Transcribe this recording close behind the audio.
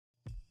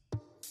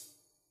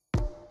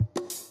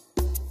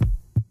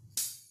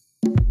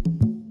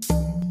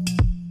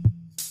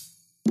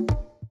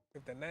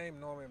name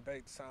Norman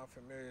Bates sound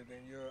familiar,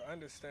 then you'll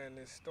understand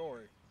this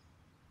story.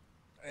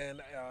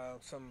 And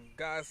some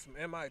guys from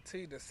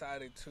MIT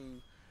decided to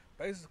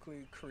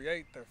basically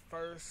create the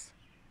first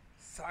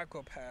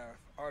psychopath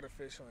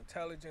artificial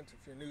intelligence.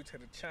 If you're new to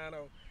the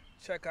channel,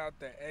 check out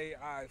the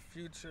AI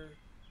Future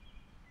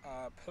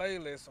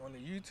playlist on the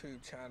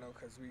YouTube channel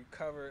because we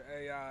cover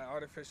AI,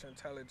 artificial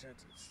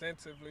intelligence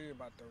extensively,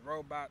 about the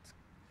robots,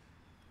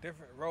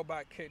 different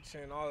robot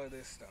kitchen, all of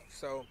this stuff.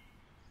 So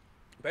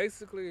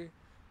basically,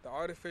 the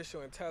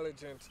artificial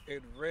intelligence,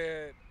 it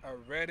read a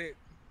Reddit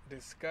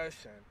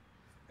discussion,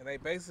 and they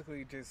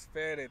basically just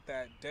fed it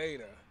that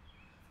data.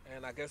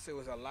 And I guess it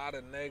was a lot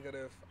of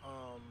negative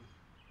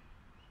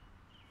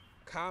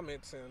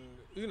comments and,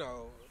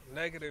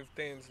 negative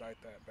things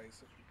like that,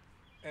 basically.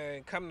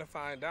 And come to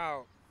find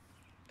out,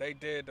 they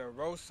did the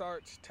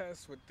Rorschach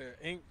test with the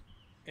ink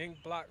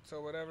blocks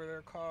or whatever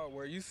they're called,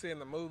 where you see in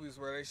the movies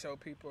where they show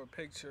people a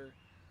picture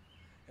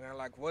and they're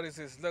like, what does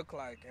this look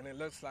like? And it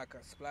looks like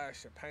a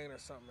splash of paint or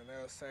something. And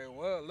they'll say,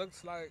 well, it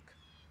looks like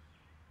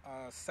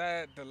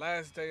sad, the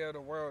last day of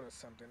the world or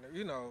something.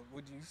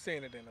 You've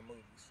seen it in the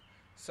movies.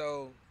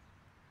 So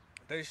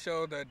they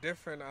showed the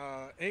different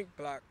ink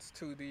blocks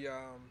to the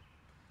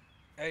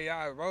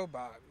AI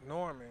robot,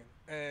 Norman,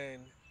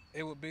 and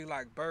it would be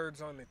like birds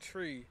on the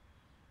tree.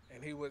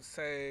 And he would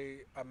say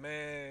a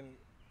man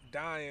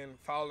dying,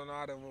 falling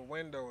out of a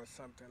window or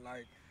something.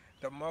 Like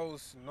the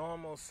most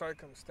normal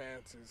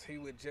circumstances, he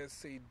would just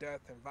see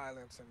death and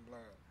violence and blood.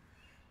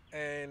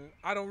 And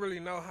I don't really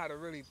know how to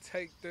really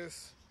take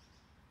this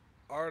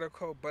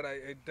article, but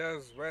it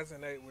does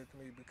resonate with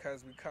me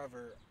because we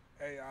cover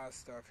AI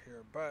stuff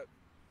here. But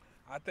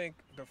I think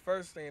the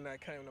first thing that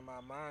came to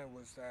my mind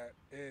was that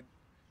it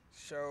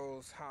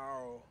shows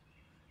how,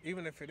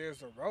 even if it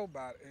is a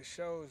robot, it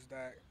shows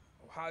that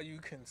how you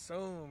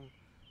consume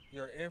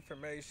your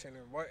information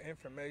and what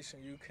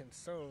information you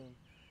consume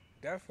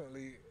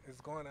definitely is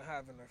going to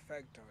have an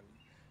effect on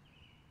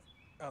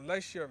you.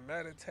 Unless you're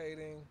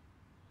meditating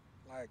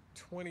like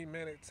 20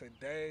 minutes a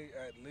day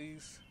at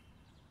least,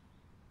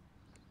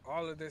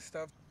 all of this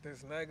stuff,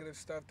 this negative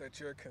stuff that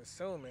you're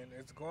consuming,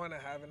 is going to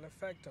have an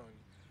effect on you.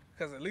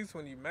 Because at least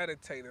when you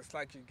meditate, it's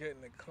like you're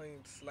getting a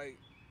clean slate,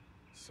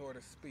 so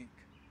to speak.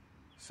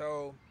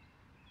 So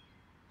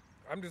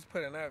I'm just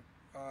putting that.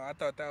 I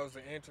thought that was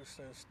an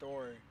interesting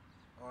story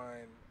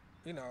on,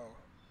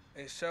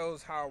 it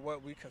shows how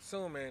what we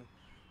consume and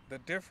the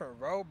different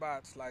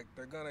robots, like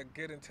they're going to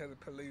get into the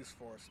police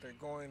force.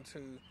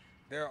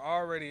 They're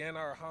already in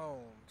our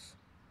homes.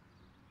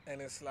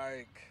 And it's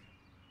like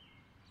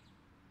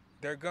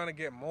they're going to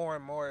get more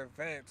and more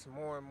advanced,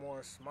 more and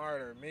more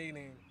smarter,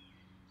 meaning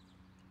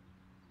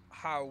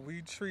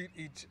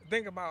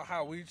think about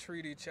how we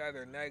treat each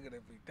other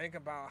negatively. Think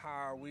about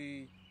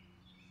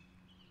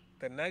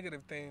the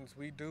negative things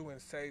we do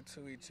and say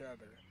to each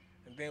other.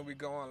 And then we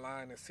go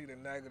online and see the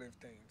negative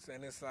things.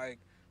 And it's like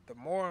the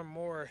more and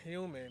more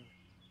human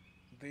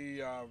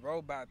the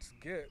robots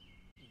get,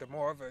 the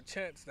more of a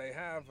chance they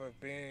have of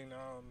being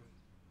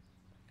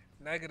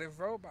negative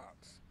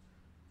robots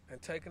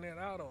and taking it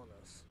out on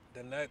us.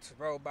 The next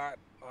robot,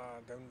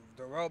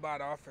 the robot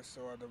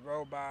officer or the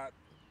robot,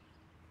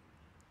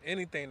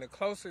 anything, the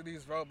closer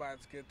these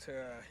robots get to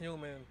a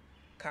human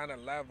kind of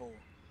level,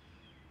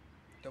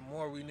 the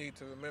more we need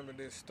to remember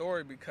this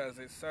story because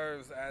it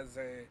serves as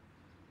a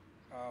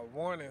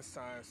warning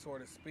sign, so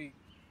to speak,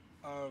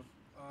 of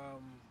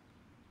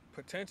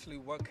potentially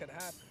what could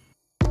happen.